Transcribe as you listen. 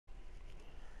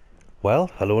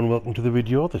Well, hello and welcome to the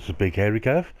video. This is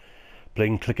BigHairyKev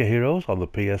playing Clicker Heroes on the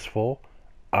PS4,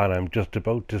 and I'm just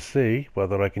about to see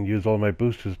whether I can use all my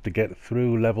boosters to get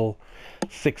through level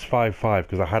 655,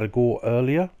 because I had to go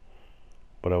earlier,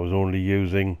 but I was only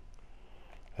using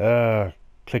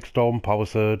Clickstorm, Power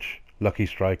Surge, Lucky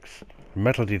Strikes,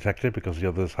 Metal Detector, because the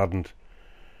others hadn't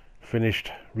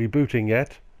finished rebooting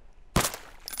yet,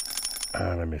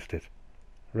 and I missed it.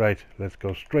 Right, let's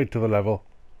go straight to the level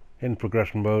in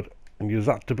progression mode and use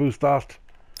that to boost that,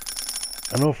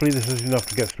 and hopefully this is enough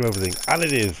to get through everything. And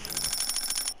it is,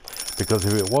 because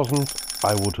if it wasn't,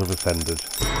 I would have ascended.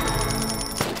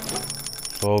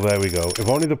 So there we go. If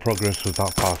only the progress was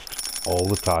that fast all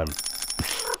the time.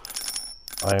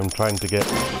 I am trying to get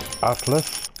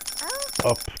Atlas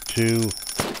up to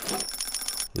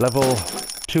level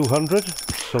 200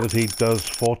 so that he does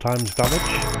 4 times damage,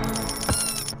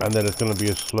 and then it's going to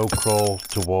be a slow crawl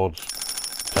towards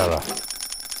Terra.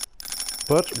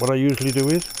 But what I usually do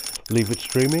is leave it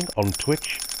streaming on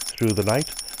Twitch through the night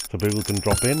so people can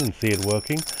drop in and see it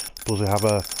working. Plus I have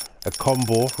a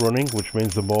combo running, which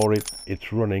means the more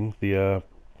it's running, the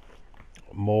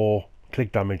more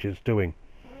click damage it's doing.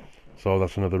 So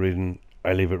that's another reason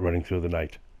I leave it running through the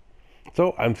night.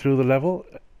 So I'm through the level.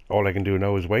 All I can do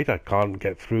now is wait. I can't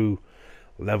get through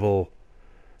level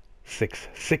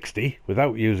 660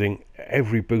 without using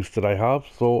every boost that I have,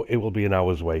 so it will be an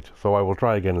hour's wait. So I will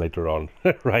try again later on.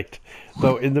 Right,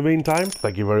 so in the meantime,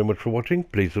 thank you very much for watching.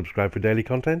 Please subscribe for daily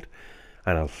content,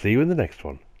 and I'll see you in the next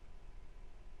one.